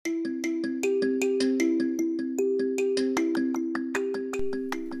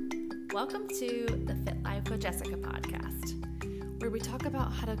Welcome to the Fit Life with Jessica podcast, where we talk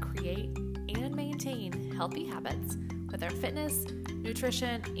about how to create and maintain healthy habits with our fitness,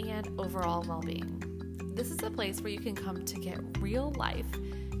 nutrition, and overall well-being. This is a place where you can come to get real life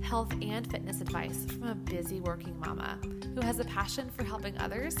health and fitness advice from a busy working mama who has a passion for helping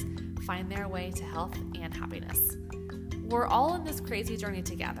others find their way to health and happiness. We're all in this crazy journey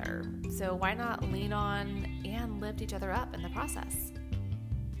together, so why not lean on and lift each other up in the process?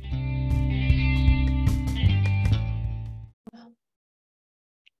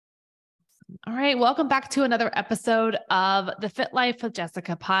 All right, welcome back to another episode of the Fit Life with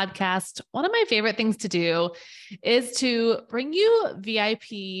Jessica podcast. One of my favorite things to do is to bring you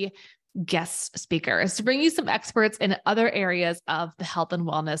VIP guest speakers, to bring you some experts in other areas of the health and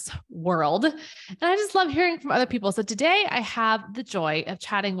wellness world. And I just love hearing from other people. So today I have the joy of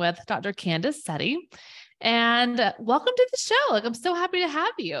chatting with Dr. Candice Seti. And welcome to the show. I'm so happy to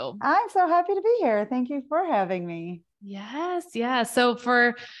have you. I'm so happy to be here. Thank you for having me. Yes. So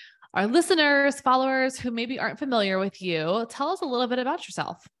for our listeners, followers who maybe aren't familiar with you, tell us a little bit about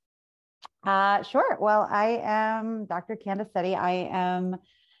yourself. Sure. Well, I am Dr. Candice Seti. I am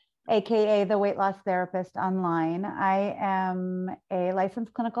AKA the weight loss therapist online. I am a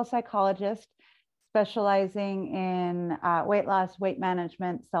licensed clinical psychologist specializing in weight loss, weight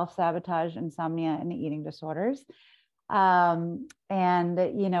management, self-sabotage, insomnia, and eating disorders.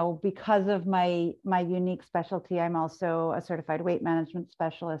 Because of my unique specialty, I'm also a certified weight management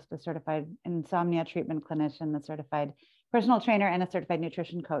specialist, a certified insomnia treatment clinician, a certified personal trainer, and a certified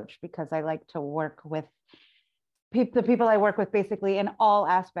nutrition coach, because I like to work with the people I work with basically in all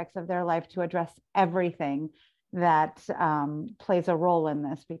aspects of their life to address everything that plays a role in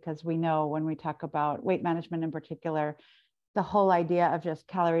this, because we know when we talk about weight management in particular, the whole idea of just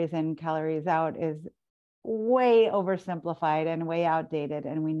calories in, calories out is way oversimplified and way outdated.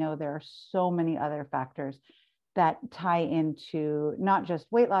 And we know there are so many other factors that tie into not just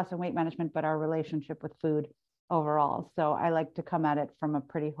weight loss and weight management, but our relationship with food overall. So I like to come at it from a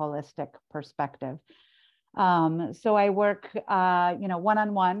pretty holistic perspective. So I work,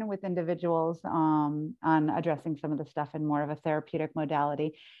 one-on-one with individuals on addressing some of the stuff in more of a therapeutic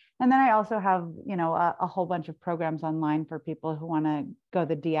modality. And then I also have, a whole bunch of programs online for people who want to go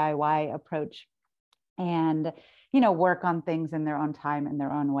the DIY approach and, work on things in their own time, in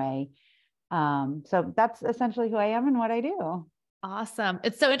their own way. So that's essentially who I am and what I do. Awesome.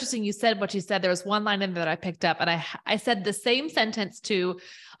 It's so interesting. You said what you said. There was one line in there that I picked up, and I said the same sentence to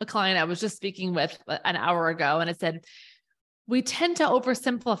a client I was just speaking with an hour ago. And it said, we tend to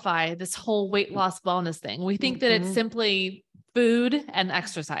oversimplify this whole weight loss wellness thing. We think that it's simply food and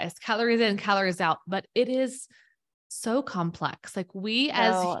exercise, calories in, calories out, but it is so complex. Like we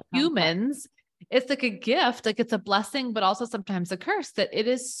as humans, it's like a gift, like it's a blessing, but also sometimes a curse that it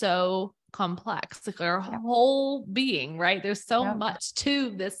is so complex, like our whole being, right? There's so much to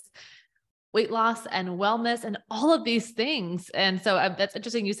this weight loss and wellness and all of these things. And so that's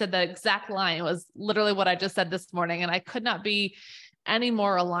interesting. You said the exact line was literally what I just said this morning. And I could not be any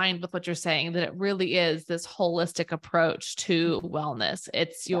more aligned with what you're saying, that it really is this holistic approach to wellness.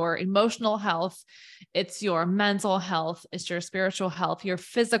 It's your emotional health, it's your mental health, it's your spiritual health, your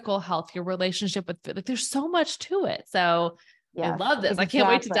physical health, your relationship with food. Like there's so much to it. So I love this. Exactly. I can't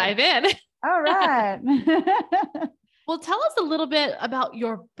wait to dive in. All right. Well, tell us a little bit about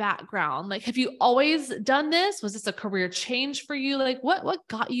your background. Like, have you always done this? Was this a career change for you? Like what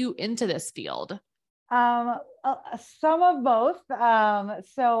got you into this field? Some of both.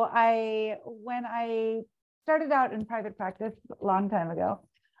 So when I started out in private practice a long time ago,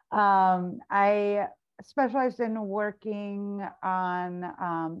 I specialized in working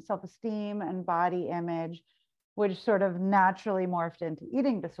on self-esteem and body image, which sort of naturally morphed into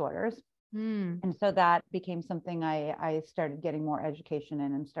eating disorders. And so that became something I started getting more education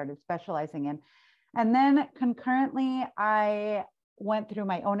in and started specializing in. And then concurrently, I went through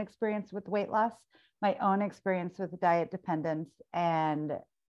my own experience with weight loss, my own experience with diet dependence, and,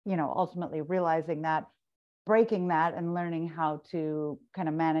 ultimately realizing that, breaking that and learning how to kind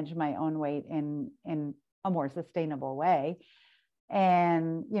of manage my own weight in a more sustainable way.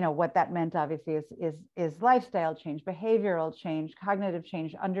 And, what that meant obviously is lifestyle change, behavioral change, cognitive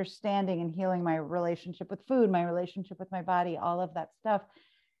change, understanding and healing my relationship with food, my relationship with my body, all of that stuff.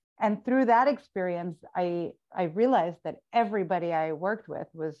 And through that experience, I realized that everybody I worked with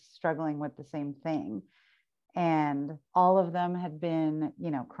was struggling with the same thing. And all of them had been,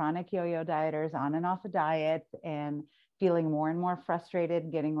 chronic yo-yo dieters, on and off a diet, and feeling more and more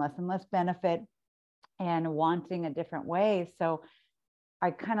frustrated, getting less and less benefit, and wanting a different way. So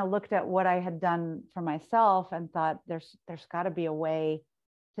I kind of looked at what I had done for myself and thought there's got to be a way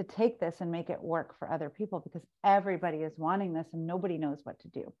to take this and make it work for other people, because everybody is wanting this and nobody knows what to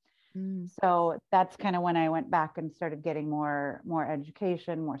do. So that's kind of when I went back and started getting more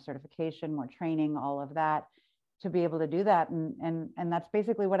education, more certification, more training, all of that, to be able to do that. And that's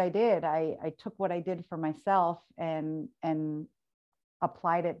basically what I did. I took what I did for myself and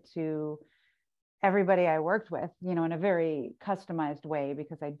applied it to everybody I worked with, you know, in a very customized way,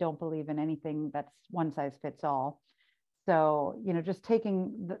 because I don't believe in anything that's one size fits all. So, you know, just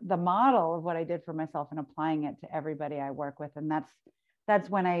taking the model of what I did for myself and applying it to everybody I work with. And that's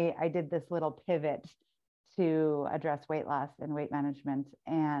when I did this little pivot to address weight loss and weight management.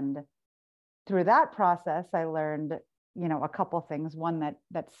 And through that process, I learned, you know, a couple things. One,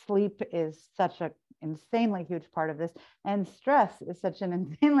 that sleep is such an insanely huge part of this, and stress is such an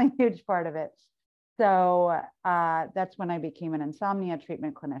insanely huge part of it. So that's when I became an insomnia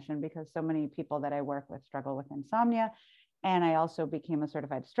treatment clinician, because so many people that I work with struggle with insomnia. And I also became a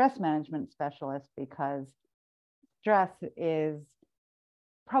certified stress management specialist, because stress is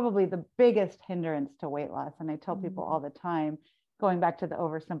probably the biggest hindrance to weight loss. And I tell people all the time, going back to the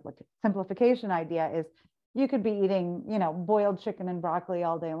oversimplification idea, is you could be eating, you know, boiled chicken and broccoli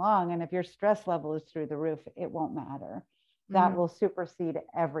all day long, and if your stress level is through the roof, it won't matter. That will supersede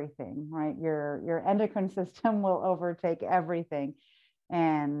everything, right? Your endocrine system will overtake everything.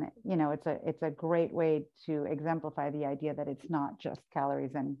 And, you know, it's a great way to exemplify the idea that it's not just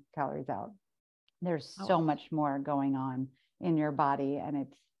calories in, calories out. There's so much more going on in your body, and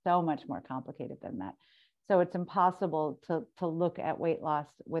it's so much more complicated than that. So it's impossible to look at weight loss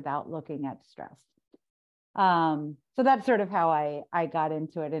without looking at stress. So that's sort of how I got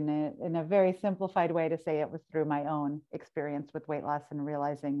into it, in a very simplified way to say it was through my own experience with weight loss, and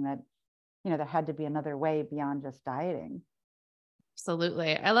realizing that, you know, there had to be another way beyond just dieting.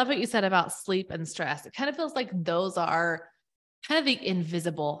 Absolutely. I love what you said about sleep and stress. It kind of feels like those are kind of the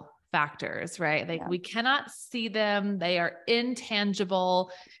invisible factors, right? Like we cannot see them. They are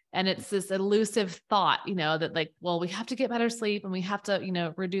intangible. And it's this elusive thought, you know, that like, well, we have to get better sleep and we have to, you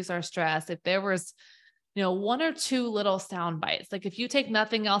know, reduce our stress. If there was, you know, one or two little sound bites, like if you take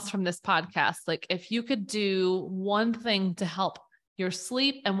nothing else from this podcast, like if you could do one thing to help your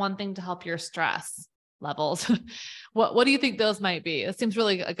sleep and one thing to help your stress levels, what do you think those might be? It seems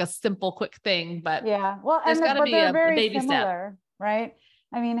really like a simple, quick thing, but well, there's got to be a baby step, right?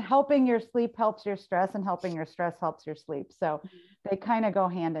 I mean, helping your sleep helps your stress, and helping your stress helps your sleep. So they kind of go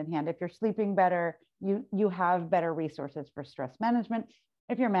hand in hand. If you're sleeping better, you have better resources for stress management.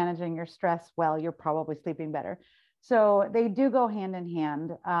 If you're managing your stress well, you're probably sleeping better. So they do go hand in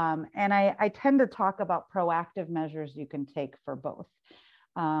hand. And I tend to talk about proactive measures you can take for both.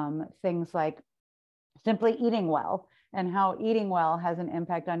 Things like simply eating well, and how eating well has an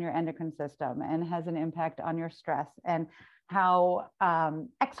impact on your endocrine system and has an impact on your stress, and how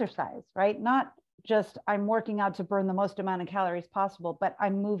exercise, right? Not just I'm working out to burn the most amount of calories possible, but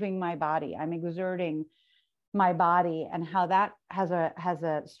I'm moving my body, I'm exerting my body, and how that has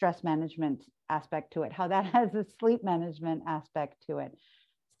a stress management aspect to it, how that has a sleep management aspect to it.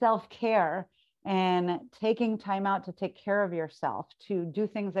 Self-care, and taking time out to take care of yourself, to do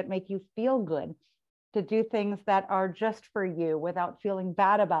things that make you feel good, to do things that are just for you without feeling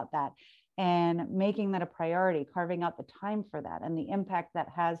bad about that, and making that a priority, carving out the time for that, and the impact that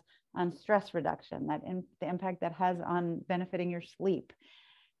has on stress reduction, the impact that has on benefiting your sleep.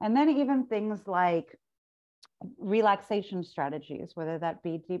 And then even things like relaxation strategies, whether that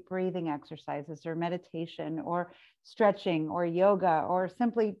be deep breathing exercises or meditation or stretching or yoga, or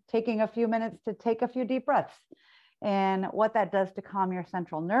simply taking a few minutes to take a few deep breaths, and what that does to calm your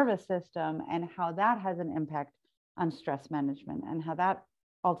central nervous system, and how that has an impact on stress management, and how that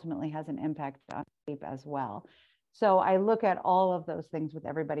ultimately has an impact on sleep as well. So I look at all of those things with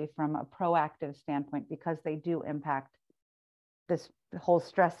everybody from a proactive standpoint, because they do impact this whole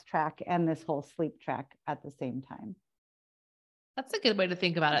stress track and this whole sleep track at the same time. That's a good way to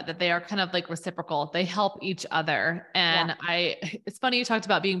think about it, that they are kind of like reciprocal. They help each other. And it's funny you talked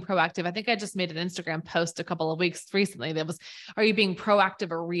about being proactive. I think I just made an Instagram post a couple of weeks recently that was, are you being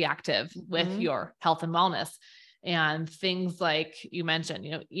proactive or reactive with your health and wellness? And things like you mentioned,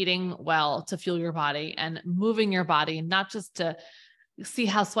 you know, eating well to fuel your body, and moving your body, not just to see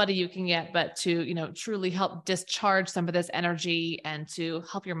how sweaty you can get, but to, you know, truly help discharge some of this energy and to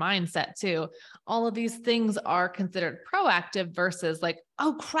help your mindset too. All of these things are considered proactive versus like,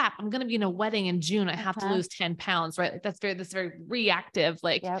 oh crap, I'm going to be in a wedding in June. I have to lose 10 pounds, right? Like that's very reactive,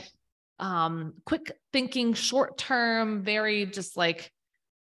 like, quick thinking, short-term, very just like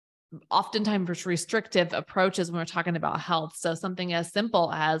oftentimes restrictive approaches when we're talking about health. So something as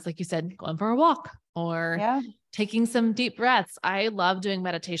simple as, like you said, going for a walk, or Yeah. taking some deep breaths. I love doing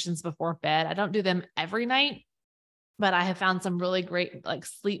meditations before bed. I don't do them every night, but I have found some really great like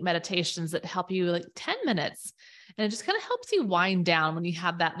sleep meditations that help you like 10 minutes. And it just kind of helps you wind down when you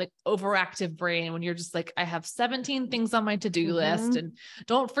have that like overactive brain, when you're just like, I have 17 things on my to-do list and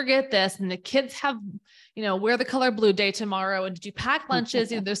don't forget this. And the kids have, wear the color blue day tomorrow. And did you pack lunches?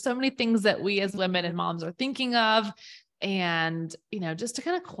 There's so many things that we as women and moms are thinking of. And, just to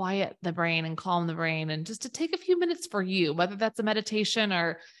kind of quiet the brain and calm the brain and just to take a few minutes for you, whether that's a meditation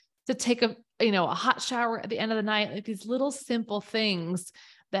or to take a hot shower at the end of the night, like these little simple things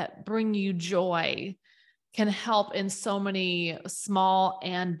that bring you joy can help in so many small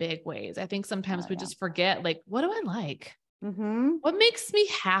and big ways. I think sometimes we just forget, like, what do I like? What makes me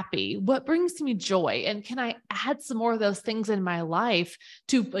happy? What brings me joy? And can I add some more of those things in my life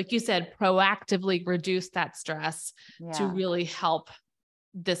to, like you said, proactively reduce that stress to really help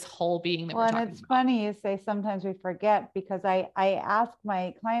this whole being that we're talking about? And it's funny you say sometimes we forget, because I ask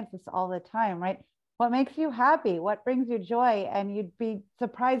my clients this all the time, right? What makes you happy? What brings you joy? And you'd be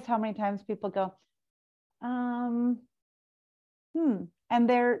surprised how many times people go, and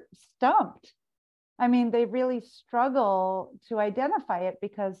they're stumped. I mean, they really struggle to identify it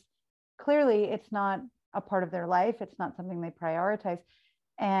because clearly it's not a part of their life. It's not something they prioritize,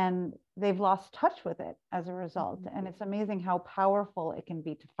 and they've lost touch with it as a result. And it's amazing how powerful it can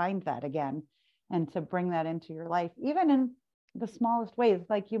be to find that again and to bring that into your life, even in the smallest ways.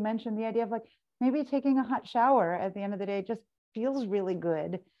 Like you mentioned, the idea of like maybe taking a hot shower at the end of the day just feels really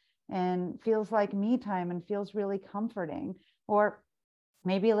good and feels like me time and feels really comforting. Or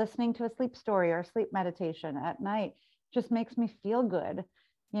maybe listening to a sleep story or a sleep meditation at night just makes me feel good.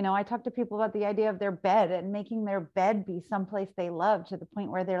 I talk to people about the idea of their bed and making their bed be someplace they love, to the point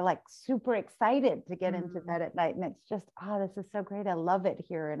where they're like super excited to get into bed at night. And it's just, this is so great. I love it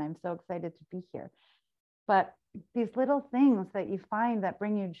here. And I'm so excited to be here. But these little things that you find that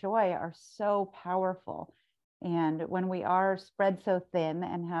bring you joy are so powerful. And when we are spread so thin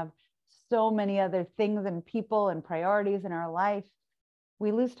and have so many other things and people and priorities in our life,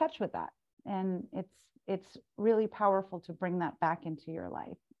 we lose touch with that. And it's really powerful to bring that back into your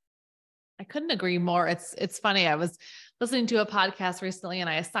life. I couldn't agree more. It's funny. I was listening to a podcast recently and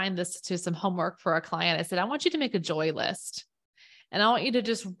I assigned this to some homework for a client. I said, I want you to make a joy list. And I want you to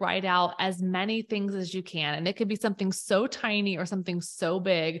just write out as many things as you can. And it could be something so tiny or something so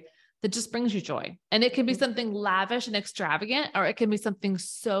big that just brings you joy. And it can be something lavish and extravagant, or it can be something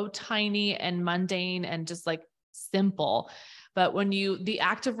so tiny and mundane and just like simple. But the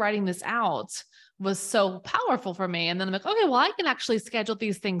act of writing this out was so powerful for me. And then I'm like, okay, well, I can actually schedule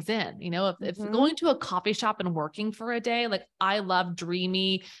these things in, if going to a coffee shop and working for a day, like I love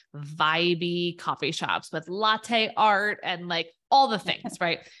dreamy, vibey coffee shops with latte art and like all the things,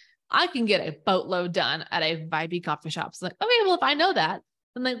 right? I can get a boatload done at a vibey coffee shop. So like, okay, well, if I know that,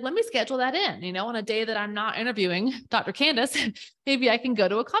 then like, let me schedule that in, on a day that I'm not interviewing Dr. Candice, maybe I can go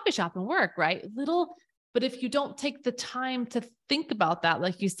to a coffee shop and work, right? But if you don't take the time to think about that,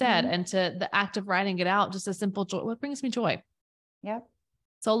 like you said, and to the act of writing it out, just a simple joy, what brings me joy? Yep.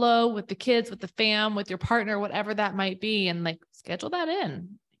 Solo, with the kids, with the fam, with your partner, whatever that might be. And like, schedule that in.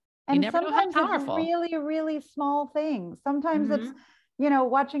 You And never know how powerful. it's really, really small things. Sometimes it's,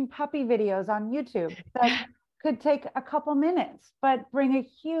 watching puppy videos on YouTube that could take a couple minutes, but bring a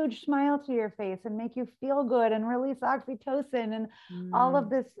huge smile to your face and make you feel good and release oxytocin and all of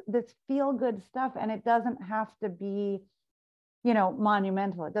this feel good stuff. And it doesn't have to be,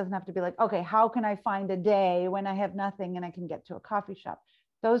 monumental. It doesn't have to be like, okay, how can I find a day when I have nothing and I can get to a coffee shop?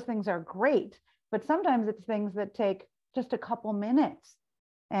 Those things are great, but sometimes it's things that take just a couple minutes.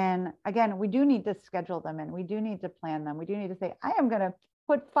 And again, we do need to schedule them in. We do need to plan them. We do need to say, I am going to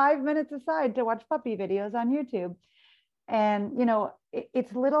put 5 minutes aside to watch puppy videos on YouTube. And,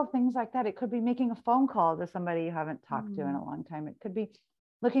 it's little things like that. It could be making a phone call to somebody you haven't talked to in a long time. It could be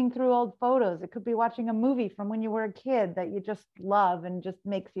looking through old photos. It could be watching a movie from when you were a kid that you just love and just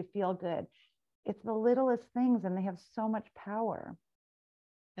makes you feel good. It's the littlest things, and they have so much power.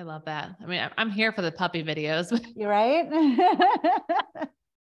 I love that. I mean, I'm here for the puppy videos. You're right.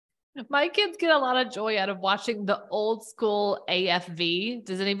 My kids get a lot of joy out of watching the old school AFV.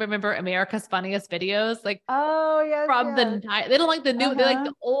 Does anybody remember America's Funniest Videos? Like, yes, they don't like the new, they like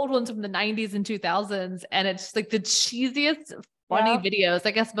the old ones from the 90s and 2000s. And it's just like the cheesiest, funny videos.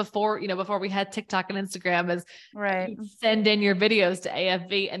 I guess before we had TikTok and Instagram, is right. Send in your videos to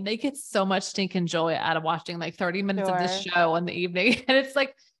AFV, and they get so much stinking joy out of watching like 30 minutes of this show in the evening. And it's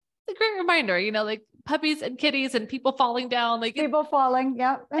like, it's a great reminder, like puppies and kitties and people falling down, like people falling.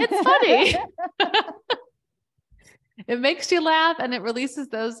 Yep. It's funny. It makes you laugh and it releases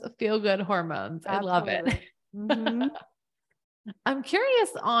those feel good hormones. Absolutely. I love it. Mm-hmm. I'm curious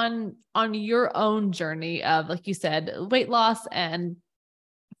on your own journey of, like you said, weight loss and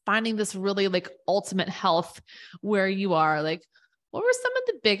finding this really like ultimate health where you are. Like, what were some of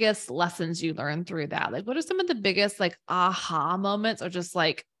the biggest lessons you learned through that? Like, what are some of the biggest like aha moments, or just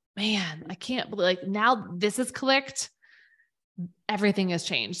like, man, I can't believe, like, now this is clicked. Everything has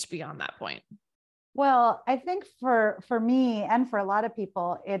changed beyond that point. Well, I think for me and for a lot of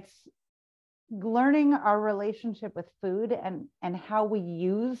people, it's learning our relationship with food and how we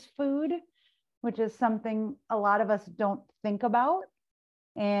use food, which is something a lot of us don't think about.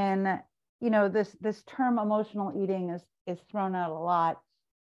 And this term emotional eating is thrown out a lot,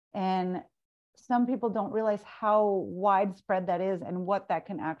 and some people don't realize how widespread that is and what that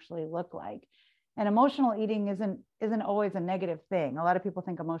can actually look like. And emotional eating isn't always a negative thing. A lot of people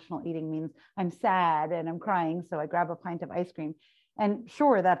think emotional eating means I'm sad and I'm crying, so I grab a pint of ice cream. And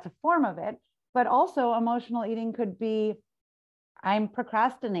sure, that's a form of it, but also emotional eating could be I'm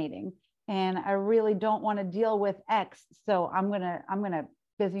procrastinating and I really don't want to deal with X, so I'm gonna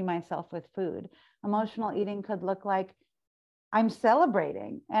busy myself with food. Emotional eating could look like I'm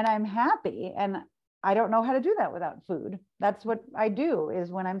celebrating and I'm happy, and I don't know how to do that without food. That's what I do,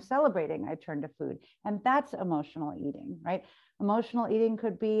 is when I'm celebrating, I turn to food. And that's emotional eating, right? Emotional eating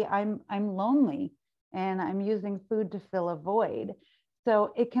could be I'm lonely and I'm using food to fill a void.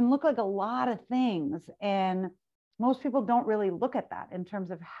 So it can look like a lot of things. And most people don't really look at that in terms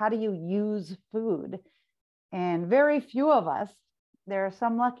of how do you use food. And very few of us, there are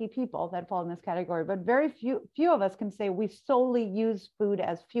some lucky people that fall in this category, but very few of us can say we solely use food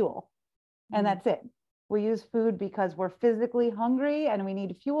as fuel. And that's it. We use food because we're physically hungry and we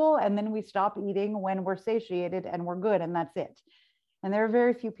need fuel. And then we stop eating when we're satiated and we're good. And that's it. And there are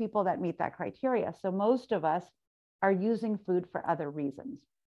very few people that meet that criteria. So most of us are using food for other reasons.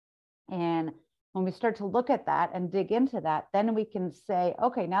 And when we start to look at that and dig into that, then we can say,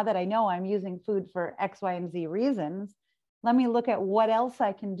 okay, now that I know I'm using food for X, Y, and Z reasons, let me look at what else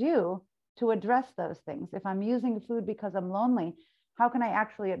I can do to address those things. If I'm using food because I'm lonely, how can I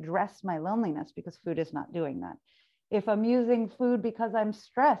actually address my loneliness? Because food is not doing that. If I'm using food because I'm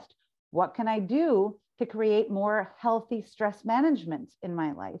stressed, what can I do to create more healthy stress management in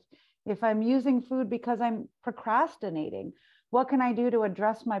my life? If I'm using food because I'm procrastinating, what can I do to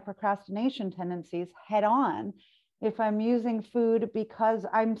address my procrastination tendencies head on? If I'm using food because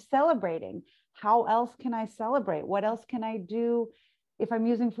I'm celebrating, how else can I celebrate? What else can I do? If I'm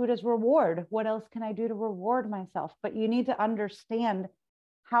using food as reward, what else can I do to reward myself? But you need to understand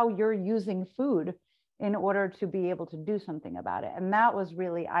how you're using food in order to be able to do something about it. And that was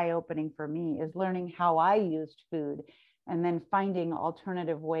really eye-opening for me, is learning how I used food and then finding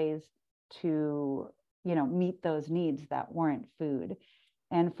alternative ways to, meet those needs that weren't food.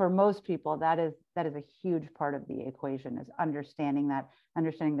 And for most people, that is a huge part of the equation, is understanding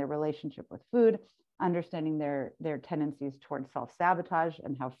their relationship with food, understanding their tendencies towards self-sabotage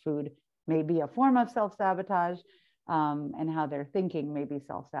and how food may be a form of self-sabotage, and how their thinking may be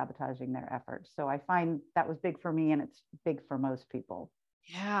self-sabotaging their efforts. So I find that was big for me, and it's big for most people.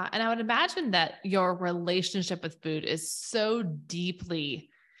 Yeah. And I would imagine that your relationship with food is so deeply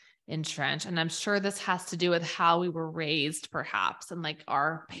entrenched. And I'm sure this has to do with how we were raised, perhaps, and like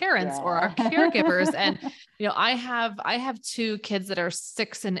our parents or our caregivers. And, I have two kids that are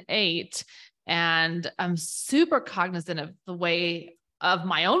 6 and 8, and I'm super cognizant of the way of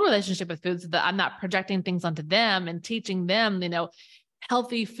my own relationship with food, so that I'm not projecting things onto them and teaching them,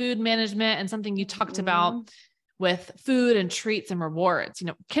 healthy food management. And something you talked about with food and treats and rewards,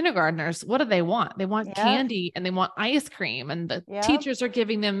 kindergartners, what do they want? They want candy and they want ice cream, and the teachers are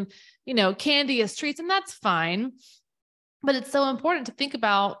giving them, candy as treats, and that's fine. But it's so important to think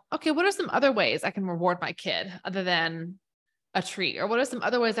about, okay, what are some other ways I can reward my kid other than a treat? Or what are some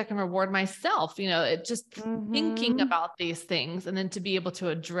other ways I can reward myself? Thinking about these things, and then to be able to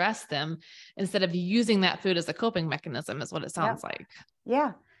address them instead of using that food as a coping mechanism is what it sounds like.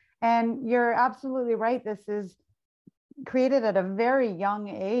 Yeah. And you're absolutely right. This is created at a very young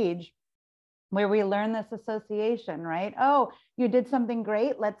age, where we learn this association, right? Oh, you did something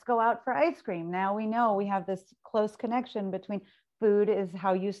great. Let's go out for ice cream. Now we know we have this close connection between food is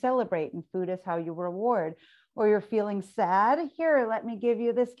how you celebrate and food is how you reward. Or you're feeling sad. Here, let me give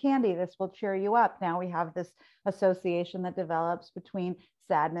you this candy. This will cheer you up. Now we have this association that develops between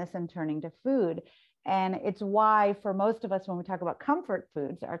sadness and turning to food. And it's why for most of us, when we talk about comfort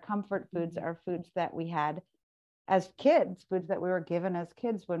foods, our comfort foods are foods that we had as kids, foods that we were given as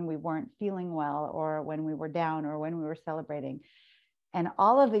kids when we weren't feeling well, or when we were down, or when we were celebrating. And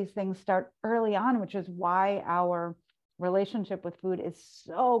all of these things start early on, which is why our relationship with food is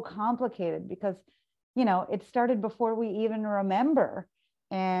so complicated because, you know, it started before we even remember,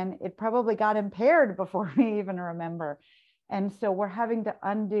 and it probably got impaired before we even remember. And so we're having to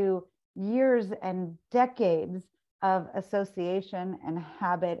undo years and decades of association and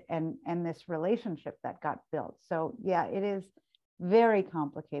habit and this relationship that got built. So yeah, it is very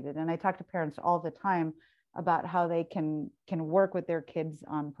complicated. And I talk to parents all the time about how they can work with their kids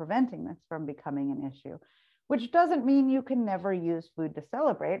on preventing this from becoming an issue, which doesn't mean you can never use food to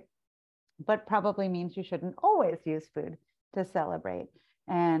celebrate, but probably means you shouldn't always use food to celebrate,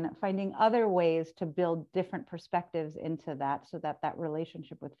 and finding other ways to build different perspectives into that so that that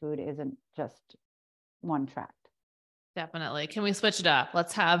relationship with food isn't just one track. Definitely. Can we switch it up?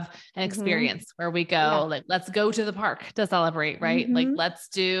 Let's have an experience where we go, like, let's go to the park to celebrate, right? Like, let's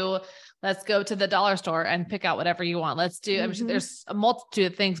go to the dollar store and pick out whatever you want. Let's do, I'm sure there's a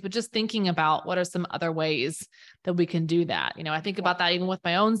multitude of things, but just thinking about what are some other ways that we can do that. You know, I think about that even with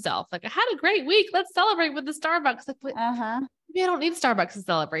my own self. Like, I had a great week. Let's celebrate with the Starbucks. Like, maybe I don't need Starbucks to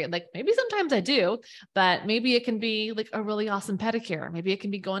celebrate. Like, maybe sometimes I do, but maybe it can be like a really awesome pedicure. Maybe it can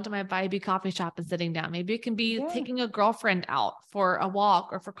be going to my vibey coffee shop and sitting down. Maybe it can be taking a girlfriend out for a walk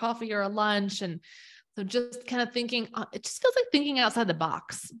or for coffee or a lunch. And so just kind of thinking, it just feels like thinking outside the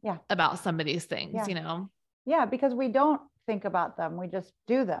box about some of these things, you know? Yeah, because we don't think about them. We just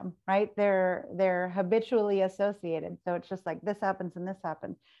do them, right? They're habitually associated. So it's just like this happens and this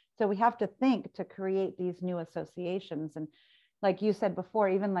happens. So we have to think to create these new associations. And like you said before,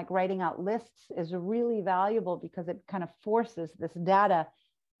 even like writing out lists is really valuable because it kind of forces this data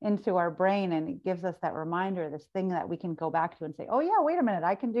into our brain, and it gives us that reminder, this thing that we can go back to and say, oh yeah, wait a minute,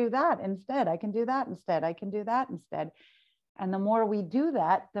 I can do that instead. I can do that instead. I can do that instead. And the more we do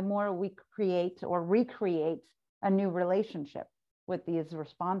that, the more we create or recreate a new relationship with these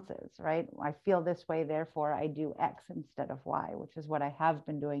responses, right? I feel this way, therefore I do X instead of Y, which is what I have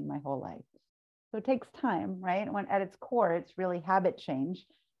been doing my whole life. So it takes time, right? When at its core, it's really habit change.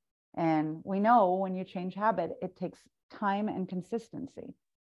 And we know when you change habit, it takes time and consistency.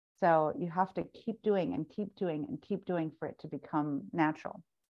 So you have to keep doing and keep doing and keep doing for it to become natural.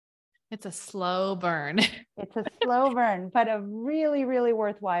 It's a slow burn. It's a slow burn, but a really, really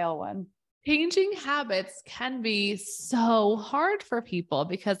worthwhile one. Changing habits can be so hard for people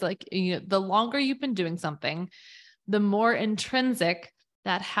because, like, you know, the longer you've been doing something, the more intrinsic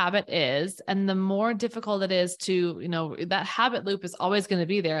that habit is, and the more difficult it is to, you know, that habit loop is always going to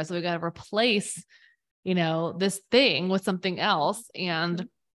be there. So we got to replace, you know, this thing with something else. And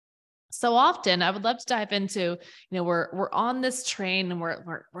so often I would love to dive into, you know, we're on this train and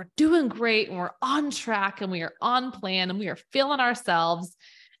we're doing great and we're on track and we are on plan and we are feeling ourselves.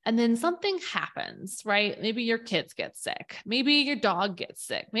 And then something happens, right? Maybe your kids get sick. Maybe your dog gets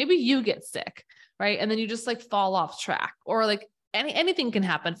sick. Maybe you get sick, right? And then you just like fall off track, or like anything can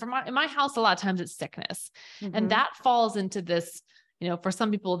happen. In my house, a lot of times it's sickness. And that falls into this, you know, for some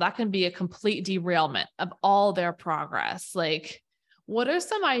people, that can be a complete derailment of all their progress. Like, what are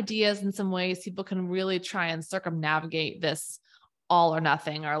some ideas and some ways people can really try and circumnavigate this all or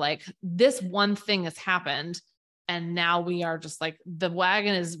nothing, or like this one thing has happened and now we are just like, the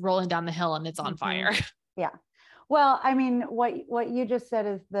wagon is rolling down the hill and it's on fire. Yeah. Well, I mean, what you just said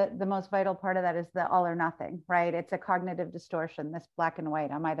is the most vital part of that is the all or nothing, right? It's a cognitive distortion, this black and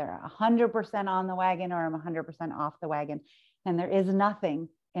white. I'm either 100% on the wagon or I'm 100% off the wagon. And there is nothing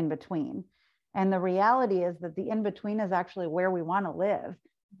in between. And the reality is that the in-between is actually where we want to live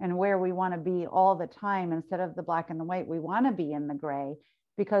and where we want to be all the time. Instead of the black and the white, we want to be in the gray,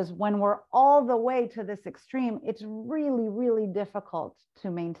 because when we're all the way to this extreme, it's really, really difficult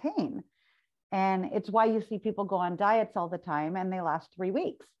to maintain. And it's why you see people go on diets all the time and they last 3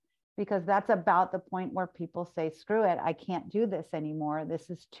 weeks, because that's about the point where people say, screw it, I can't do this anymore. This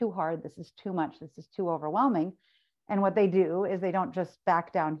is too hard. This is too much. This is too overwhelming. And what they do is they don't just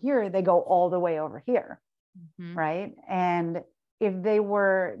back down here, they go all the way over here, right? And if they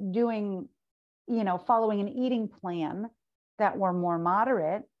were doing, you know, following an eating plan that were more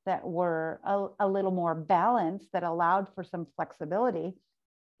moderate, that were a little more balanced, that allowed for some flexibility,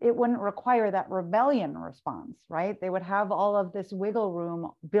 it wouldn't require that rebellion response, right? They would have all of this wiggle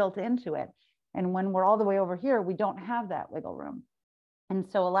room built into it. And when we're all the way over here, we don't have that wiggle room. And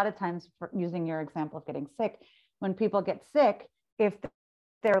so a lot of times, for using your example of getting sick, when people get sick, if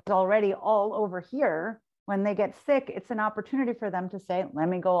they're already all over here, when they get sick, it's an opportunity for them to say, let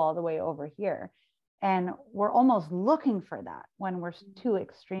me go all the way over here. And we're almost looking for that when we're too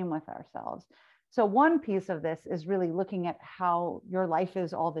extreme with ourselves. So one piece of this is really looking at how your life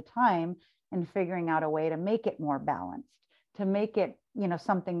is all the time and figuring out a way to make it more balanced, to make it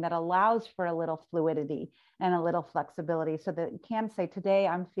something that allows for a little fluidity and a little flexibility, so that you can say, today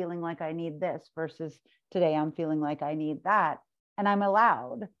I'm feeling like I need this versus today I'm feeling like I need that. And I'm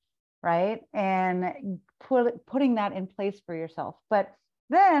allowed, right? And putting that in place for yourself. But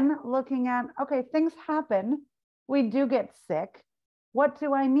then looking at, okay, things happen. We do get sick. What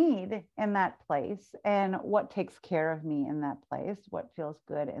do I need in that place? And what takes care of me in that place? What feels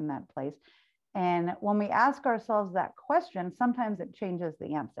good in that place? And when we ask ourselves that question, sometimes it changes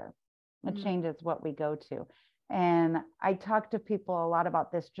the answer. It changes what we go to. And I talk to people a lot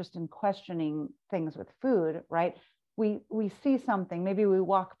about this just in questioning things with food, right? We see something, maybe we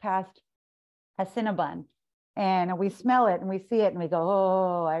walk past a Cinnabon and we smell it and we see it and we go,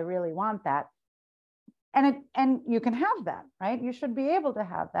 oh, I really want that. And you can have that, right? You should be able to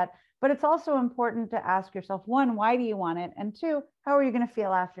have that. But it's also important to ask yourself, one, why do you want it? And two, how are you going to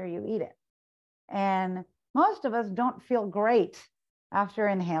feel after you eat it? And most of us don't feel great after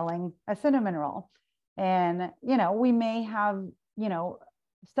inhaling a cinnamon roll. And, we may have,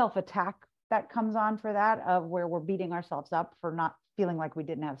 self-attack that comes on for that, of where we're beating ourselves up for not feeling like we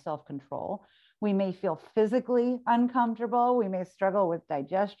didn't have self-control. We may feel physically uncomfortable. We may struggle with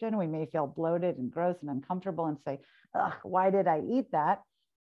digestion. We may feel bloated and gross and uncomfortable and say, ugh, why did I eat that?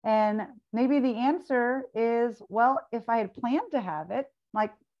 And maybe the answer is, well, if I had planned to have it,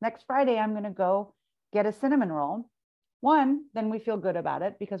 like next Friday, I'm going to go get a cinnamon roll. One, then we feel good about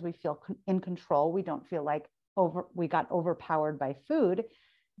it because we feel in control. We don't feel like we got overpowered by food.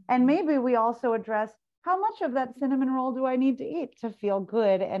 And maybe we also address, how much of that cinnamon roll do I need to eat to feel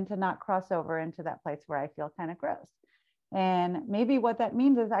good and to not cross over into that place where I feel kind of gross? And maybe what that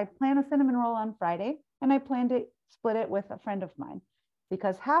means is I plan a cinnamon roll on Friday and I plan to split it with a friend of mine,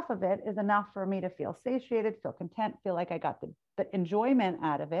 because half of it is enough for me to feel satiated, feel content, feel like I got the enjoyment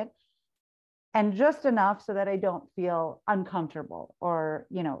out of it, and just enough so that I don't feel uncomfortable or,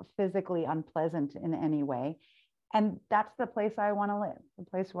 physically unpleasant in any way. And that's the place I want to live, the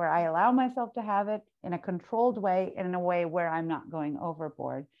place where I allow myself to have it in a controlled way, and in a way where I'm not going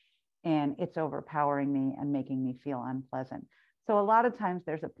overboard and it's overpowering me and making me feel unpleasant. So a lot of times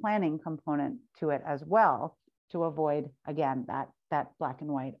there's a planning component to it as well, to avoid, again, that black and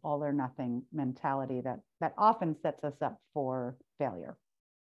white, all or nothing mentality that often sets us up for failure.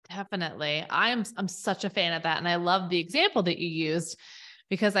 Definitely. I'm such a fan of that. And I love the example that you used,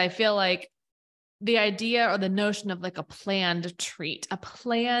 because I feel like the idea or the notion of like a planned treat, a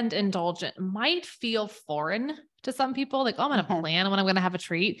planned indulgent might feel foreign to some people. Like, oh, I'm going to plan when I'm going to have a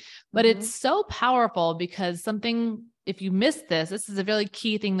treat, but it's so powerful, because if you miss this is a really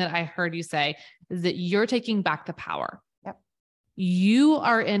key thing that I heard you say, is that you're taking back the power. Yep. You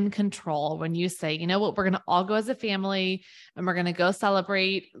are in control when you say, you know what, we're going to all go as a family and we're going to go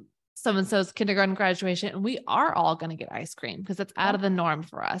celebrate so-and-so's kindergarten graduation. And we are all going to get ice cream because it's out of the norm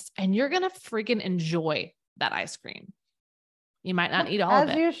for us. And you're going to freaking enjoy that ice cream. You might not eat all of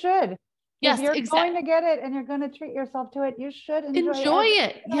it. As you should. Yes, if you're exactly. going to get it and you're going to treat yourself to it, you should enjoy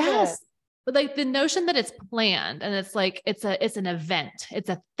it. Yes. But like the notion that it's planned and it's like, it's an event, it's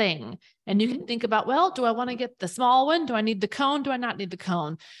a thing. And you can think about, well, do I want to get the small one? Do I need the cone? Do I not need the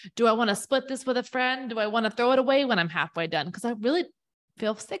cone? Do I want to split this with a friend? Do I want to throw it away when I'm halfway done? Because I really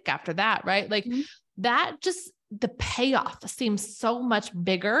feel sick after that, right? Like that, just the payoff seems so much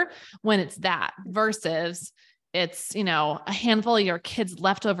bigger when it's that versus it's, a handful of your kids'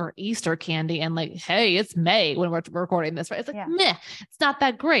 leftover Easter candy and like, hey, it's May when we're recording this, right? It's like, meh, it's not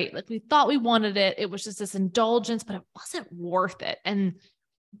that great. Like we thought we wanted it. It was just this indulgence, but it wasn't worth it. And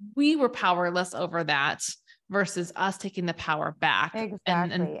we were powerless over that versus us taking the power back.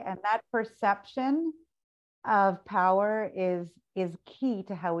 Exactly. And that perception of power is key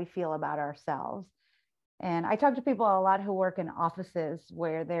to how we feel about ourselves. And I talk to people a lot who work in offices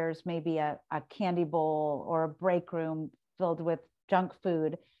where there's maybe a candy bowl or a break room filled with junk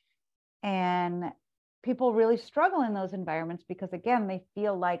food. And people really struggle in those environments because, again, they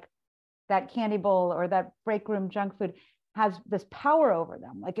feel like that candy bowl or that break room junk food has this power over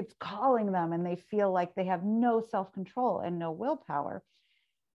them, like it's calling them, and they feel like they have no self-control and no willpower.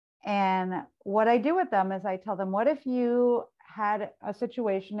 And what I do with them is I tell them, what if you had a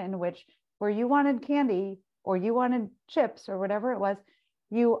situation in which where you wanted candy or you wanted chips or whatever it was,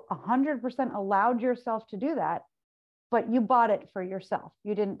 you 100% allowed yourself to do that, but you bought it for yourself.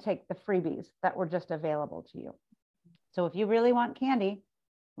 You didn't take the freebies that were just available to you. So if you really want candy,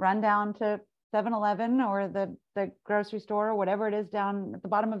 run down to 7-Eleven or the grocery store or whatever it is down at the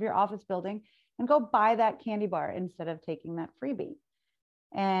bottom of your office building and go buy that candy bar instead of taking that freebie.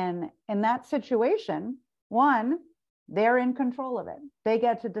 And in that situation, one, they're in control of it. They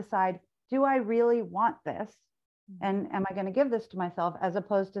get to decide, do I really want this? And am I going to give this to myself, as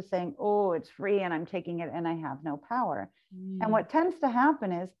opposed to saying, oh, it's free and I'm taking it and I have no power. And what tends to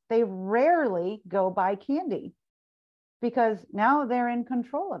happen is they rarely go buy candy, because now they're in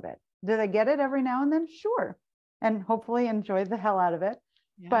control of it. Do they get it every now and then? Sure. And hopefully enjoy the hell out of it.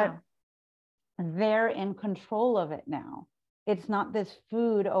 Yeah. But they're in control of it now. It's not this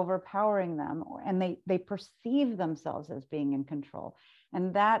food overpowering them, and they perceive themselves as being in control.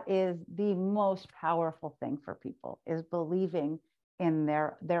 And that is the most powerful thing for people, is believing in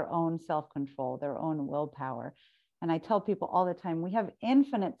their own self-control, their own willpower. And I tell people all the time, we have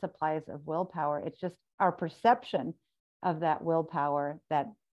infinite supplies of willpower. It's just our perception of that willpower that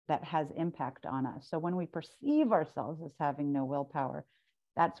has impact on us. So when we perceive ourselves as having no willpower,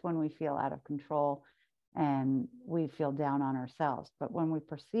 that's when we feel out of control and we feel down on ourselves. But when we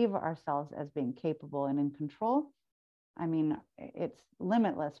perceive ourselves as being capable and in control, I mean, it's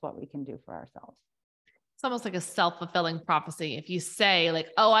limitless what we can do for ourselves. It's almost like a self-fulfilling prophecy. If you say like,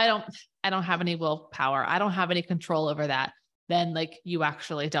 oh, I don't have any willpower, I don't have any control over that, then like you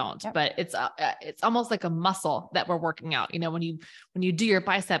actually don't. Yep. But it's almost like a muscle that we're working out. You know, when you do your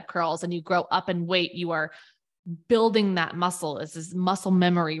bicep curls and you grow up in weight, you are building that muscle. It's this muscle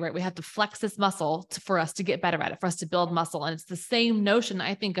memory, right? We have to flex this muscle for us to get better at it, for us to build muscle. And it's the same notion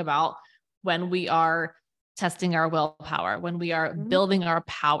I think about when we are testing our willpower, when we are building our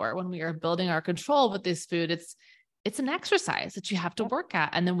power, when we are building our control with this food. It's an exercise that you have to work at.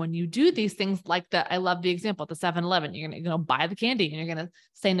 And then when you do these things like I love the example, the 7-Eleven, you're going to buy the candy and you're going to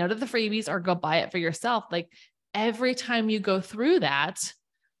say no to the freebies or go buy it for yourself. Like every time you go through that,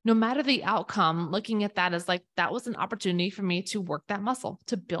 no matter the outcome, looking at that as like, that was an opportunity for me to work that muscle,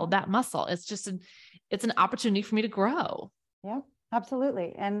 to build that muscle. It's just it's an opportunity for me to grow. Yeah,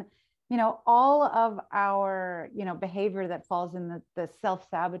 absolutely. And, you know, all of our, you know, behavior that falls in the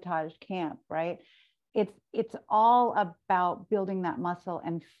self-sabotage camp, right? It's all about building that muscle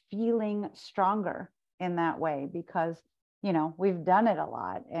and feeling stronger in that way, because, you know, we've done it a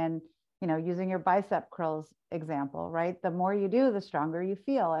lot. And, you know, using your bicep curls example, right? The more you do, the stronger you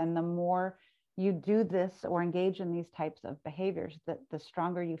feel. And the more you do this or engage in these types of behaviors, the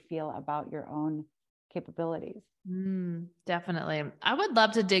stronger you feel about your own capabilities. Definitely. I would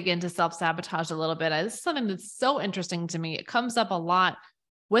love to dig into self-sabotage a little bit. This is something that's so interesting to me. It comes up a lot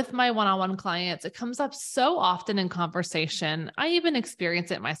with my one-on-one clients. It comes up so often in conversation. I even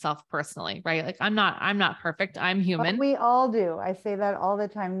experience it myself personally, right? Like I'm not perfect. I'm human. But we all do. I say that all the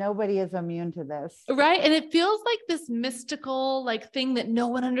time. Nobody is immune to this. Right. And it feels like this mystical, like thing that no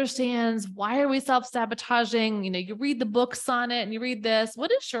one understands. Why are we self-sabotaging? You know, you read the books on it and you read this.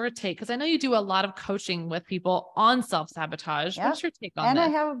 What is your take? Because I know you do a lot of coaching with people on self-sabotage. Yep. What's your take on this? And I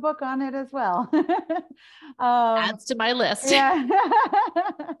have a book on it as well. Adds to my list. Yeah.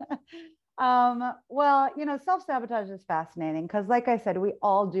 Well, you know, self-sabotage is fascinating because, like I said, we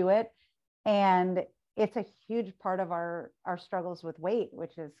all do it. And it's a huge part of our struggles with weight,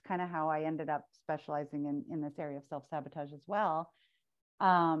 which is kind of how I ended up specializing in this area of self-sabotage as well.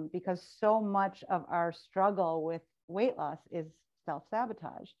 Because so much of our struggle with weight loss is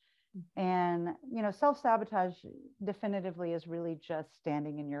self-sabotage. And, you know, self-sabotage definitively is really just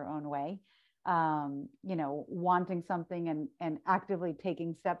standing in your own way. You know, wanting something and actively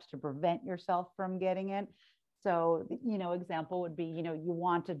taking steps to prevent yourself from getting it. So, you know, example would be, you know, you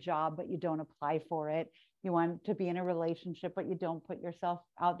want a job, but you don't apply for it. You want to be in a relationship, but you don't put yourself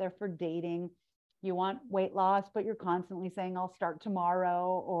out there for dating. You want weight loss, but you're constantly saying, I'll start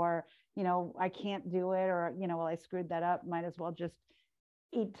tomorrow, or, you know, I can't do it, or, you know, well, I screwed that up. Might as well just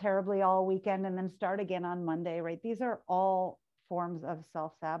eat terribly all weekend and then start again on Monday, right? These are all forms of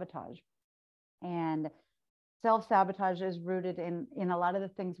self-sabotage. And self-sabotage is rooted in a lot of the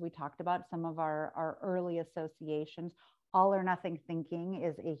things we talked about, some of our early associations. All or nothing thinking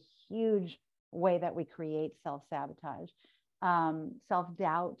is a huge way that we create self-sabotage.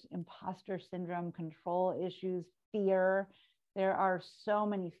 Self-doubt, imposter syndrome, control issues, fear. There are so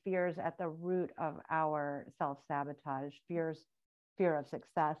many fears at the root of our self-sabotage. Fear of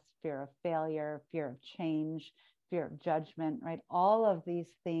success, fear of failure, fear of change, fear of judgment, right? All of these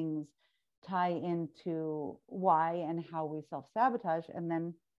things tie into why and how we self-sabotage, and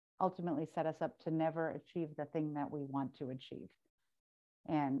then ultimately set us up to never achieve the thing that we want to achieve.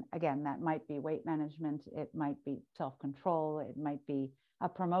 And again, that might be weight management, it might be self-control, it might be a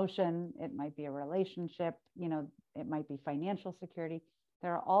promotion, it might be a relationship, you know, it might be financial security.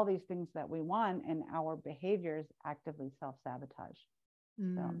 There are all these things that we want, and our behaviors actively self-sabotage.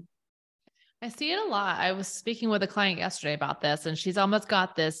 So. I see it a lot. I was speaking with a client yesterday about this, and she's almost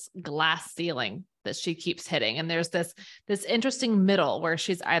got this glass ceiling that she keeps hitting. And there's this interesting middle where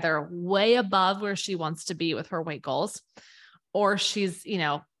she's either way above where she wants to be with her weight goals, or she's,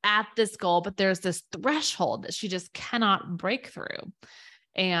 at this goal, but there's this threshold that she just cannot break through.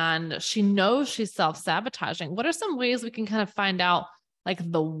 And she knows she's self-sabotaging. What are some ways we can kind of find out like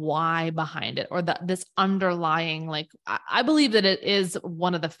the why behind it, or this underlying, like, I believe that it is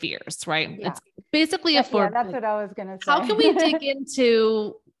one of the fears, right? Yeah. It's basically that's what I was going to say. How can we dig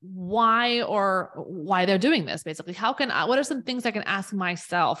into why they're doing this? Basically, what are some things I can ask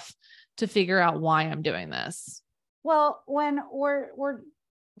myself to figure out why I'm doing this? Well, when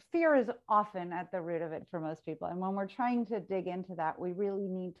fear is often at the root of it for most people. And when we're trying to dig into that, we really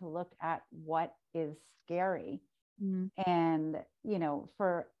need to look at what is scary. And,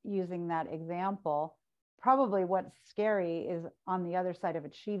 for using that example, probably what's scary is on the other side of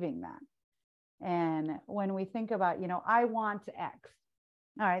achieving that. And when we think about, I want X,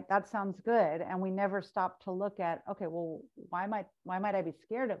 all right, that sounds good. And we never stop to look at, okay, well, why might I be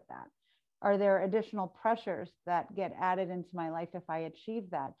scared of that? Are there additional pressures that get added into my life if I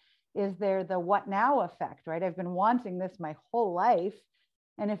achieve that? Is there the what now effect, right? I've been wanting this my whole life.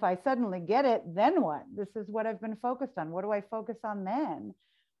 And if I suddenly get it, then what? This is what I've been focused on. What do I focus on then?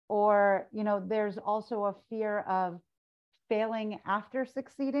 Or, there's also a fear of failing after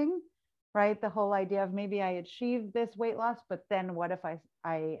succeeding, right? The whole idea of maybe I achieved this weight loss, but then what if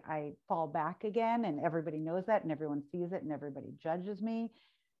I fall back again, and everybody knows that, and everyone sees it, and everybody judges me,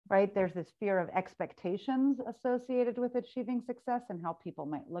 right? There's this fear of expectations associated with achieving success and how people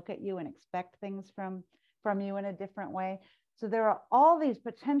might look at you and expect things from you in a different way. So there are all these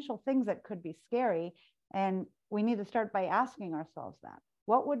potential things that could be scary. And we need to start by asking ourselves that.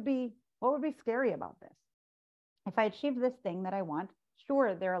 What would be scary about this? If I achieve this thing that I want,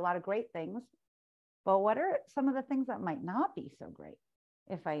 sure, there are a lot of great things, but what are some of the things that might not be so great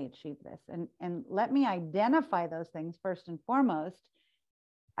if I achieve this? And let me identify those things first and foremost,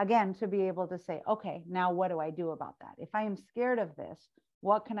 again, to be able to say, okay, now what do I do about that? If I am scared of this,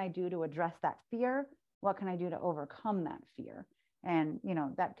 what can I do to address that fear? What can I do to overcome that fear? And,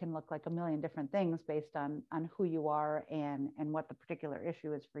 that can look like a million different things based on who you are and what the particular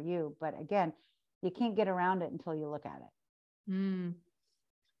issue is for you. But again, you can't get around it until you look at it.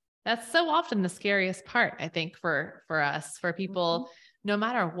 That's so often the scariest part, I think, for us, for people, no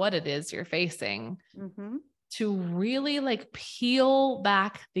matter what it is you're facing, to really like peel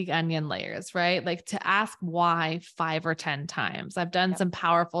back the onion layers, right? Like to ask why 5 or 10 times. I've done some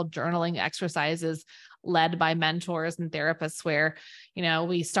powerful journaling exercises led by mentors and therapists where,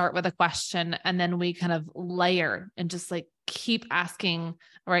 we start with a question and then we kind of layer and just like keep asking,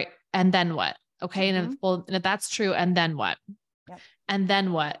 right? And then what? Okay. And if that's true, and then what? And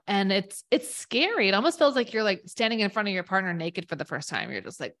then what? And it's scary. It almost feels like you're like standing in front of your partner naked for the first time. You're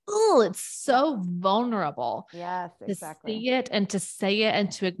just like, oh, it's so vulnerable. Yes, exactly. To see it and to say it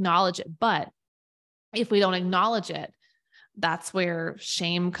and to acknowledge it. But if we don't acknowledge it, that's where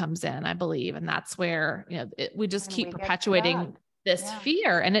shame comes in, I believe. And that's where, we just keep perpetuating this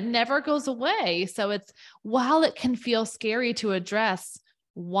fear, and it never goes away. So while it can feel scary to address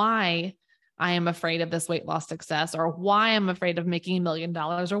why I am afraid of this weight loss success, or why I'm afraid of making $1 million,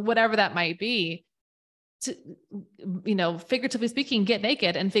 or whatever that might be, to, figuratively speaking, get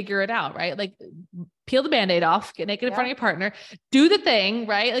naked and figure it out, right? Like peel the Band-Aid off, get naked in front of your partner, do the thing,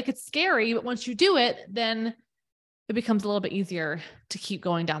 right? Like it's scary, but once you do it, then it becomes a little bit easier to keep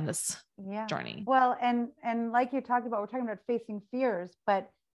going down this journey. Well, and like you talked about, we're talking about facing fears, but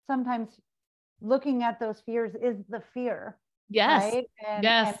sometimes looking at those fears is the fear. Yes. Right?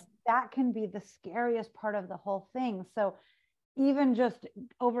 And that can be the scariest part of the whole thing. So even just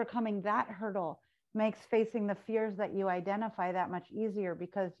overcoming that hurdle makes facing the fears that you identify that much easier,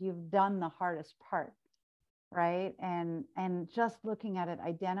 because you've done the hardest part, right? And just looking at it,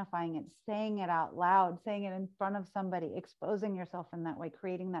 identifying it, saying it out loud, saying it in front of somebody, exposing yourself in that way,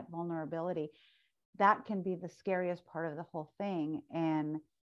 creating that vulnerability, that can be the scariest part of the whole thing. And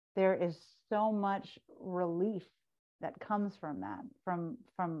there is so much relief that comes from that,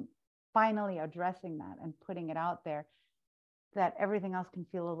 from finally addressing that and putting it out there, that everything else can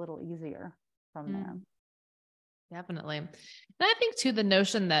feel a little easier from there. Definitely. And I think too, the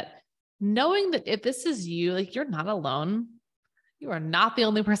notion that knowing that if this is you, like you're not alone, you are not the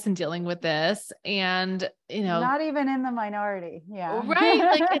only person dealing with this. And, not even in the minority. Yeah. Right.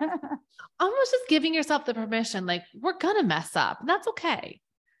 Like it's almost just giving yourself the permission, like we're going to mess up, and that's okay.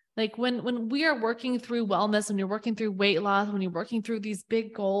 Like when we are working through wellness, when you're working through weight loss, when you're working through these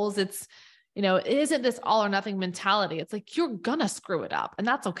big goals, it's, it isn't this all or nothing mentality. It's like, you're gonna screw it up, and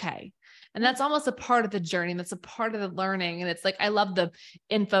that's okay. And that's almost a part of the journey. That's a part of the learning. And it's like, I love the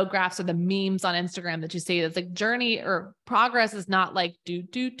infographics or the memes on Instagram that you see. It's like journey or progress is not like do,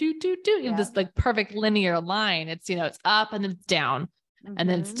 this like perfect linear line. It's, it's up and then it's down and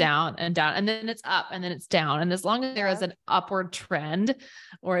then it's down and down, and then it's up and then it's down. And as long as there is an upward trend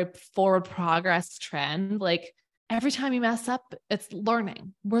or a forward progress trend, like every time you mess up, it's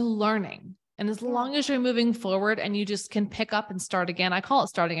learning. We're learning. And as long as you're moving forward and you just can pick up and start again, I call it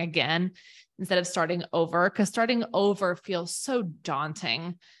starting again instead of starting over, because starting over feels so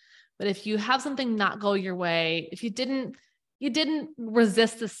daunting. But if you have something not go your way, if you didn't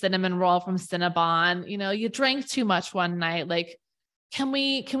resist the cinnamon roll from Cinnabon, you drank too much one night, like, can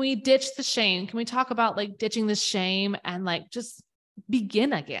we ditch the shame? Can we talk about like ditching the shame and like just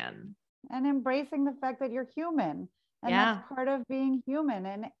begin again? And embracing the fact that you're human. And that's part of being human.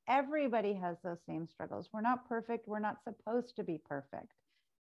 And everybody has those same struggles. We're not perfect. We're not supposed to be perfect.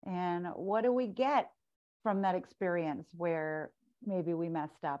 And what do we get from that experience where maybe we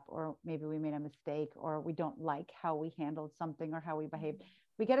messed up, or maybe we made a mistake, or we don't like how we handled something or how we behaved?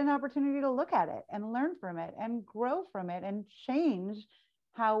 We get an opportunity to look at it and learn from it and grow from it and change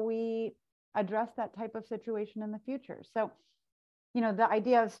how we address that type of situation in the future. So, the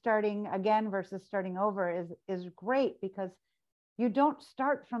idea of starting again versus starting over is great, because you don't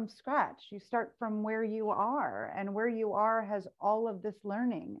start from scratch. You start from where you are, and where you are has all of this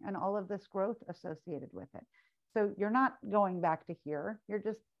learning and all of this growth associated with it. So you're not going back to here, you're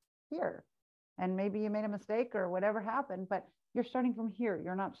just here. And maybe you made a mistake or whatever happened, but you're starting from here.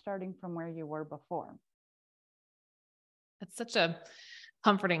 You're not starting from where you were before. It's such a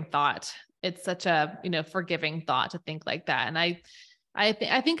comforting thought. It's such a, forgiving thought to think like that. And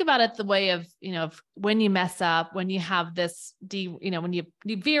I think about it the way of, when you mess up, when you have this, when you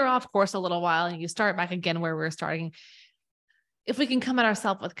veer off course a little while and you start back again where we're starting, if we can come at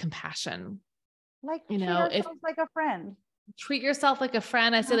ourselves with compassion, like, treat ourselves like a friend. Treat yourself like a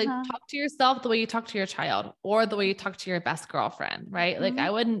friend. I say, like, talk to yourself the way you talk to your child, or the way you talk to your best girlfriend, right? Like,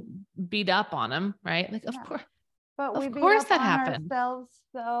 I wouldn't beat up on him, right? Like, of course. But we beat up on ourselves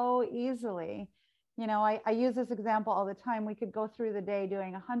so easily. I use this example all the time. We could go through the day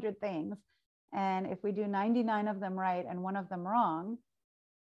doing 100 things, and if we do 99 of them right and one of them wrong,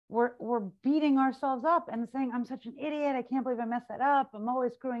 we're beating ourselves up and saying, I'm such an idiot. I can't believe I messed that up. I'm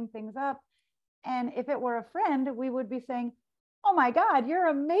always screwing things up. And if it were a friend, we would be saying, oh my God, you're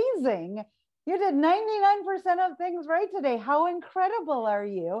amazing. You did 99% of things right today. How incredible are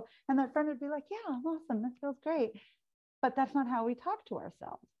you? And that friend would be like, yeah, I'm awesome. This feels great. But that's not how we talk to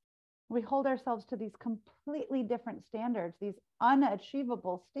ourselves. We hold ourselves to these completely different standards, these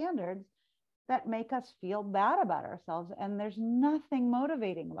unachievable standards that make us feel bad about ourselves. And there's nothing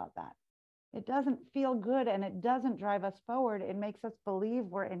motivating about that. It doesn't feel good, and it doesn't drive us forward. It makes us believe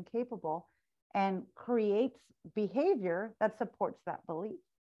we're incapable and creates behavior that supports that belief,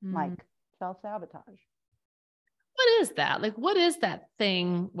 like self-sabotage. What is that? Like, what is that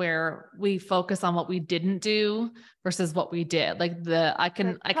thing where we focus on what we didn't do versus what we did? Like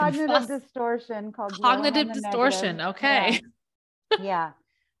cognitive distortion called cognitive distortion. Negative. Okay. Yeah.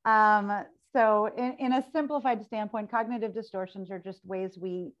 So in a simplified standpoint, cognitive distortions are just ways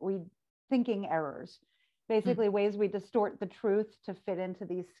we thinking errors. Basically ways we distort the truth to fit into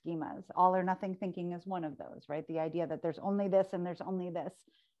these schemas. All or nothing thinking is one of those, right? The idea that there's only this and there's only this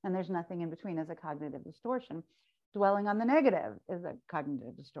and there's nothing in between is a cognitive distortion. Dwelling on the negative is a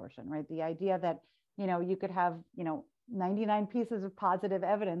cognitive distortion, right? The idea that, you could have, 99 pieces of positive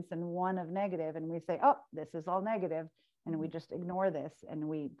evidence and one of negative, and we say, oh, this is all negative, and we just ignore this and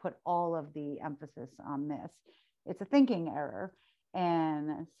we put all of the emphasis on this. It's a thinking error.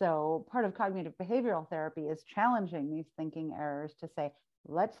 And so part of cognitive behavioral therapy is challenging these thinking errors to say,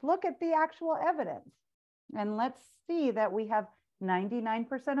 let's look at the actual evidence and let's see that we have 99%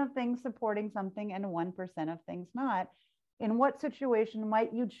 of things supporting something and 1% of things not. In what situation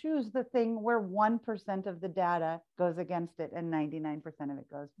might you choose the thing where 1% of the data goes against it and 99% of it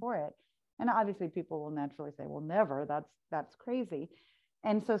goes for it? And obviously people will naturally say, well, never, that's crazy.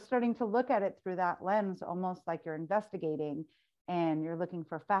 And so starting to look at it through that lens, almost like you're investigating and you're looking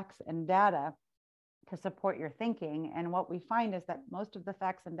for facts and data to support your thinking. And what we find is that most of the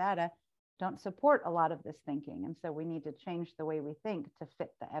facts and data don't support a lot of this thinking. And so we need to change the way we think to fit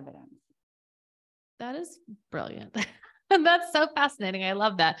the evidence. That is brilliant. And that's so fascinating. I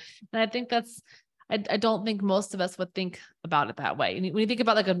love that. And I think I don't think most of us would think about it that way. When you think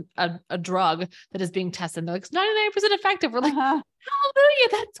about like a drug that is being tested, they're like 99% effective. We're like, hallelujah,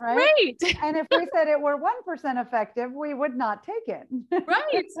 that's great. And if we said it were 1% effective, we would not take it.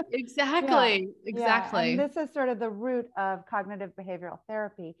 Right. Exactly. Yeah. And this is sort of the root of cognitive behavioral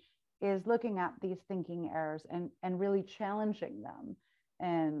therapy, is looking at these thinking errors and really challenging them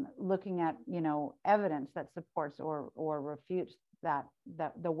and looking at, evidence that supports or refutes that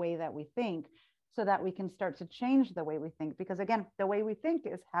the way that we think, so that we can start to change the way we think. Because again, the way we think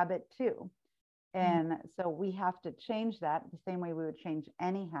is habit too. And so we have to change that the same way we would change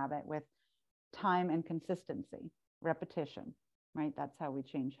any habit, with time and consistency, repetition, right? That's how we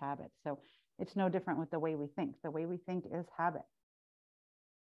change habits. So it's no different with the way we think. The way we think is habit.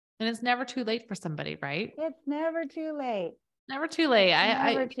 And it's never too late for somebody, right? It's never too late. Never too late.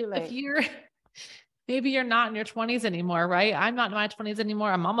 Never too late. If you're, maybe you're not in your 20s anymore, right? I'm not in my 20s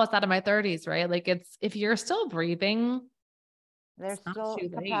anymore. I'm almost out of my 30s, right? Like if you're still breathing, there's still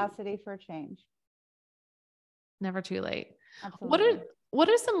capacity for change. Never too late. Absolutely. What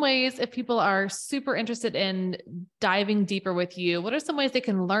are some ways, if people are super interested in diving deeper with you, what are some ways they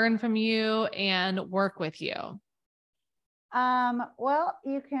can learn from you and work with you? Well,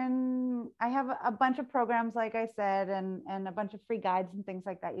 I have a bunch of programs, like I said, and a bunch of free guides and things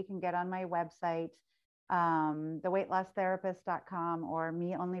like that you can get on my website, theweightlosstherapist.com or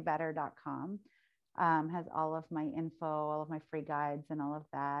meonlybetter.com. Has all of my info, all of my free guides and all of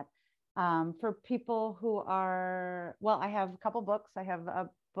that. For people who are, I have a couple books. I have a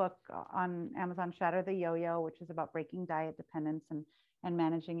book on Amazon, Shatter the Yo-Yo, which is about breaking diet dependence and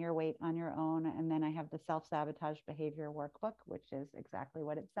managing your weight on your own. And then I have the Self-Sabotage Behavior Workbook, which is exactly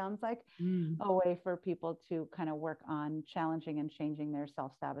what it sounds like, a way for people to kind of work on challenging and changing their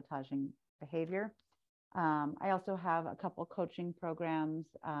self-sabotaging behavior. I also have a couple coaching programs,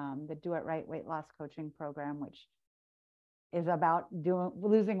 the Do It Right Weight Loss Coaching Program, which is about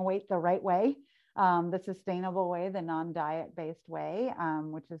losing weight the right way, the sustainable way, the non-diet based way,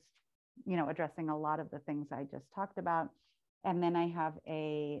 which is, addressing a lot of the things I just talked about. And then I have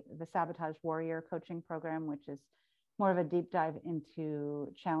the Sabotage Warrior Coaching Program, which is more of a deep dive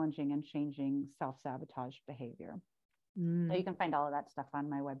into challenging and changing self-sabotage behavior. So you can find all of that stuff on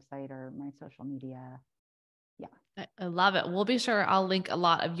my website or my social media. Yeah. I love it. We'll be sure I'll link a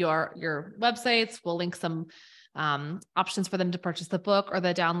lot of your websites. We'll link some options for them to purchase the book or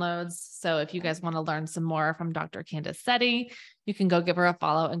the downloads. So if you guys want to learn some more from Dr. Candice Seti, you can go give her a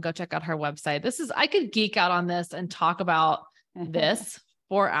follow and go check out her website. I could geek out on this and talk about this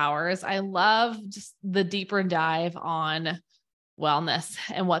for hours. I love just the deeper dive on wellness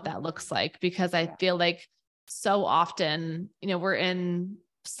and what that looks like, because I feel like so often, we're in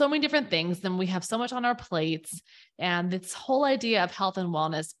so many different things and we have so much on our plates, and this whole idea of health and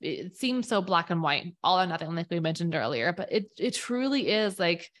wellness, it seems so black and white, all or nothing, like we mentioned earlier, but it truly is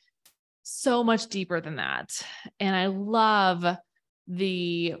like so much deeper than that. And I love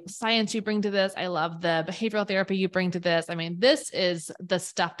the science you bring to this. I love the behavioral therapy you bring to this. I mean, this is the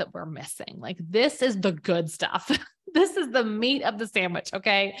stuff that we're missing. Like, this is the good stuff. This is the meat of the sandwich.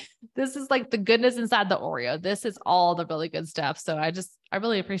 Okay. This is like the goodness inside the Oreo. This is all the really good stuff. So I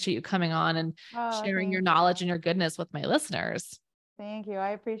really appreciate you coming on and sharing your knowledge and your goodness with my listeners. Thank you.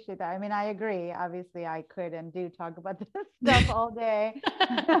 I appreciate that. I mean, I agree. Obviously, I could and do talk about this stuff all day.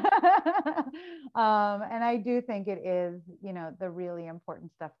 And I do think it is, the really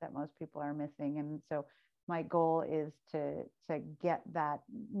important stuff that most people are missing. And so my goal is to get that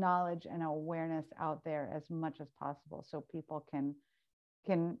knowledge and awareness out there as much as possible, so people can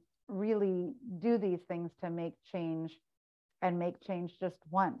really do these things to make change, and make change just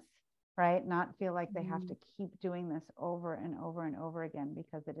once. Right? Not feel like they have to keep doing this over and over and over again,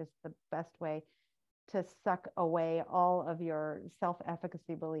 because it is the best way to suck away all of your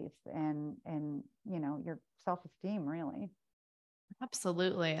self-efficacy beliefs and your self-esteem, really.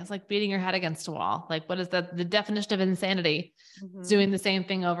 Absolutely. It's like beating your head against a wall. Like, what is the definition of insanity? Doing the same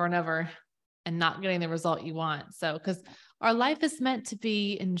thing over and over and not getting the result you want. So, because our life is meant to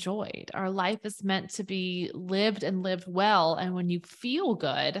be enjoyed. Our life is meant to be lived and lived well. And when you feel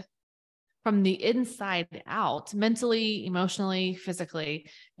good from the inside out, mentally, emotionally, physically,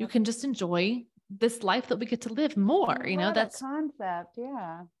 you can just enjoy this life that we get to live more. That's concept.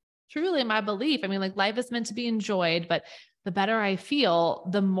 Yeah. Truly my belief. I mean, like, life is meant to be enjoyed, but the better I feel,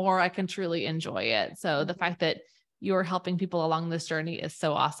 the more I can truly enjoy it. So the fact that you're helping people along this journey is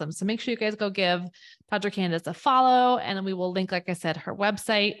so awesome. So make sure you guys go give Dr. Candice a follow, and we will link, like I said, her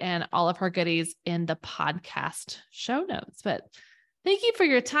website and all of her goodies in the podcast show notes. But thank you for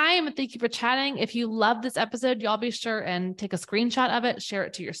your time, and thank you for chatting. If you love this episode, y'all be sure and take a screenshot of it, share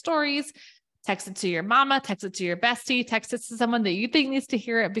it to your stories, text it to your mama, text it to your bestie, text it to someone that you think needs to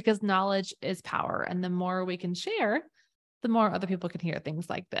hear it, because knowledge is power. And the more we can share, the more other people can hear things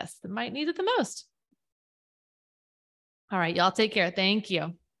like this that might need it the most. All right, y'all take care. Thank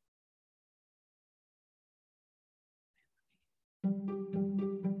you.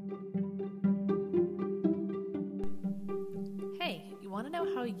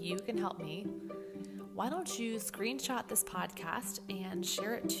 how you can help me, why don't you screenshot this podcast and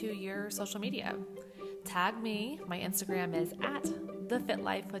share it to your social media? Tag me. My Instagram is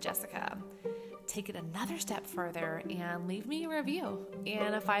 @thefitlife with Jessica. Take it another step further and leave me a review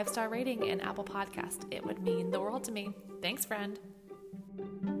and a 5-star rating in Apple Podcast. It would mean the world to me. Thanks, friend.